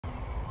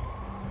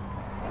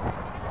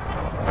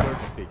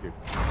figured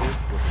this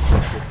was a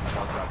safe distance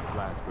outside the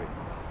blast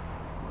radius.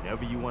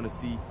 Whenever you want to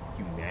see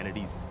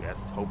humanity's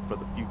best hope for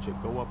the future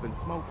go up in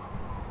smoke,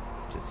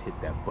 just hit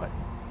that button.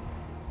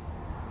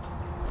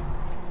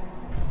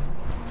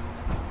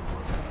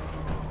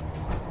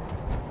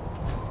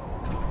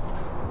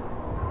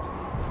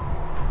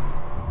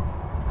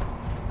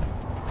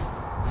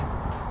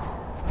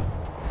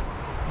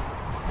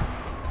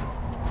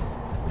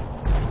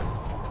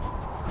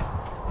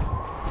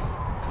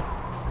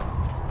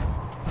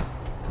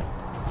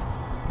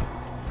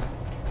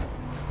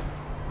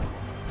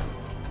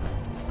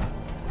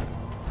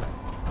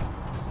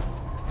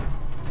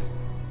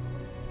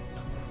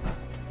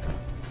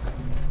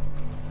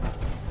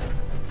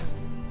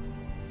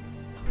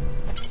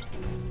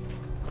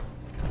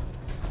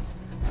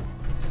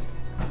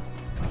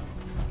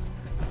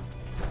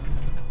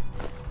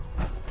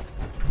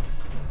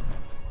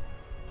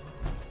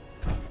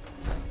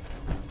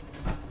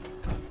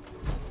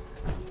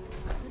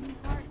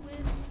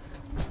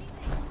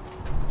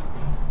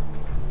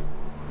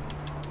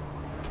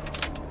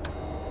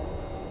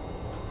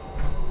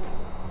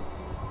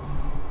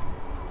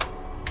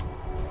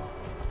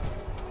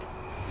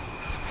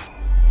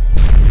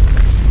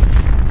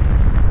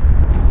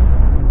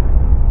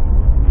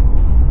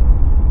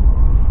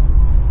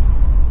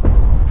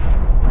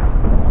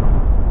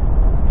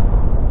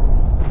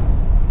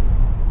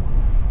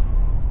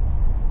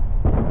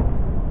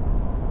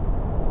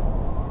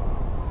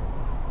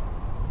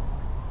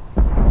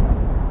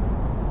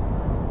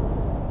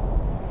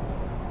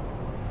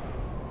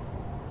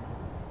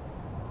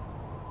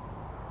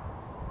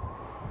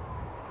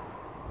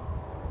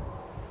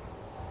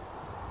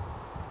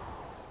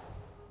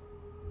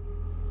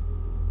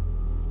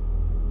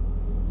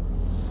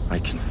 I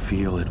can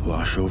feel it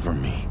wash over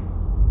me.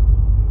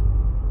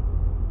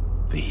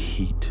 The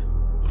heat,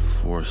 the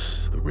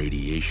force, the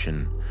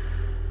radiation,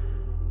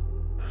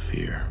 the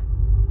fear.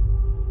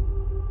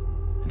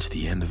 It's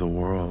the end of the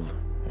world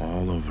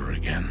all over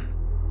again.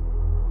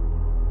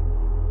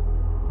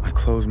 I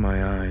close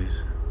my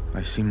eyes.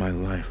 I see my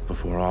life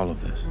before all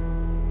of this,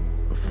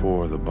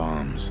 before the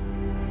bombs.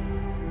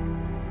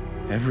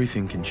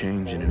 Everything can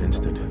change in an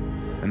instant,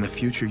 and the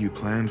future you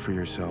plan for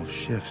yourself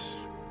shifts,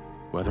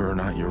 whether or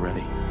not you're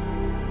ready.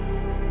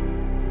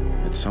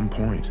 At some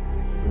point,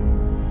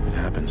 it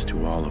happens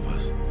to all of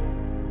us.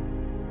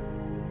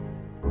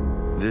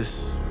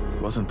 This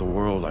wasn't the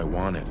world I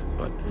wanted,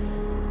 but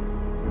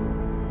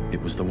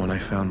it was the one I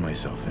found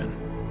myself in.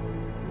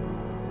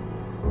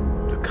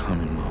 The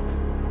Commonwealth.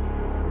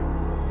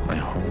 My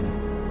home.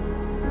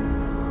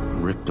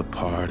 Ripped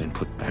apart and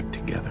put back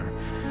together.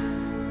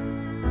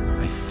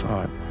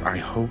 I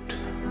hoped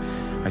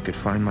I could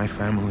find my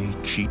family,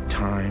 cheat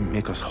time,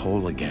 make us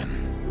whole again.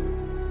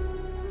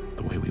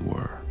 The way we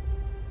were.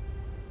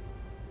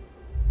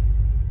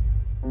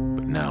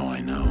 But now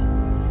I know.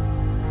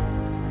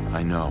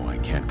 I know I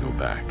can't go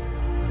back.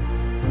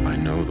 I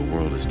know the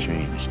world has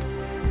changed.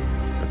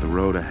 That the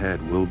road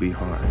ahead will be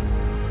hard.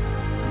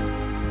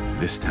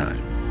 This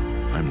time,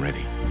 I'm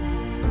ready.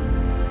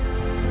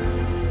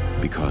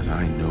 Because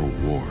I know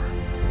war.